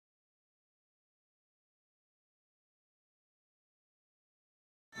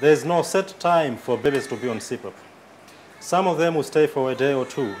There is no set time for babies to be on CPAP. Some of them will stay for a day or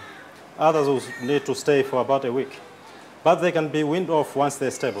two. Others will need to stay for about a week. But they can be weaned off once they're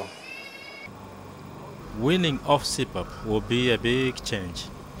stable. Weaning off CPAP will be a big change.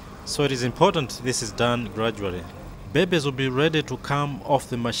 So it is important this is done gradually. Babies will be ready to come off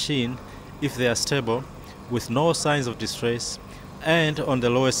the machine if they are stable, with no signs of distress, and on the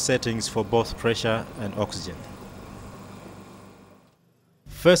lowest settings for both pressure and oxygen.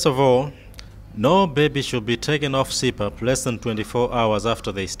 First of all, no baby should be taken off CPAP less than 24 hours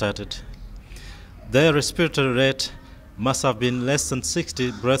after they started. Their respiratory rate must have been less than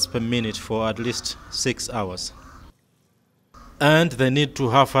 60 breaths per minute for at least 6 hours. And they need to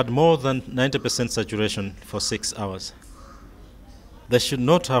have had more than 90% saturation for 6 hours. They should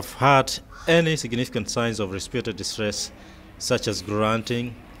not have had any significant signs of respiratory distress, such as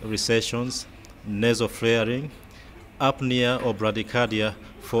grunting, recessions, nasal flaring, apnea or bradycardia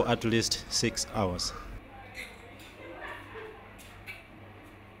for at least 6 hours.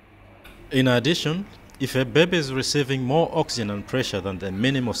 In addition, if a baby is receiving more oxygen and pressure than the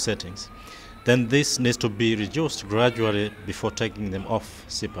minimal settings, then this needs to be reduced gradually before taking them off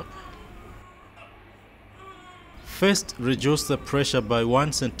CPAP. First, reduce the pressure by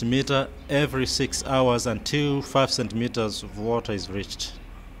 1 centimeter every 6 hours until 5 centimeters of water is reached.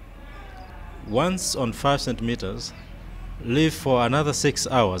 Once on 5 centimeters, leave for another 6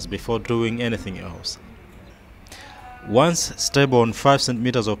 hours before doing anything else. Once stable on 5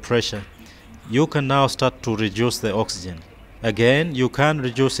 centimeters of pressure, you can now start to reduce the oxygen. Again, you can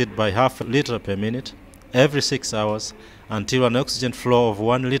reduce it by half a liter per minute every 6 hours until an oxygen flow of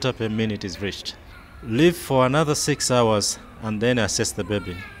 1 liter per minute is reached. Leave for another 6 hours and then assess the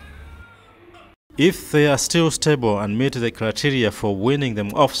baby. If they are still stable and meet the criteria for weaning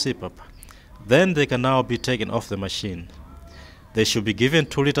them off CPAP, then they can now be taken off the machine. They should be given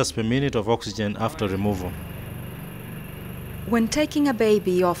 2 liters per minute of oxygen after removal. When taking a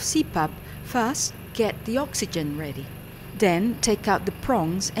baby off CPAP, first get the oxygen ready. Then take out the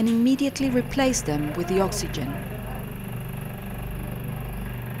prongs and immediately replace them with the oxygen.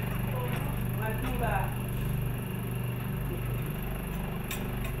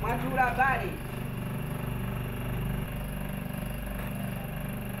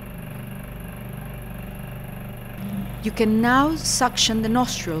 You can now suction the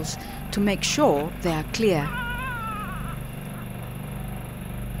nostrils to make sure they are clear.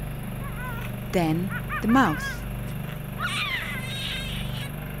 Then the mouth.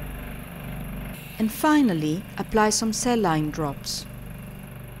 And finally, apply some saline drops.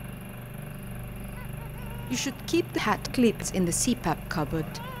 You should keep the hat clips in the CPAP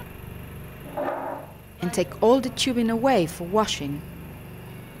cupboard and take all the tubing away for washing,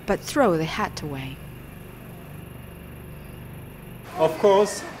 but throw the hat away. Of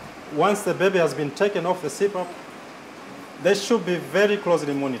course, once the baby has been taken off the CPAP, they should be very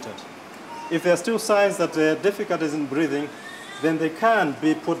closely monitored. If there are still signs that there are difficulties in breathing, then they can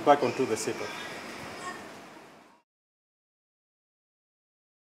be put back onto the CPAP.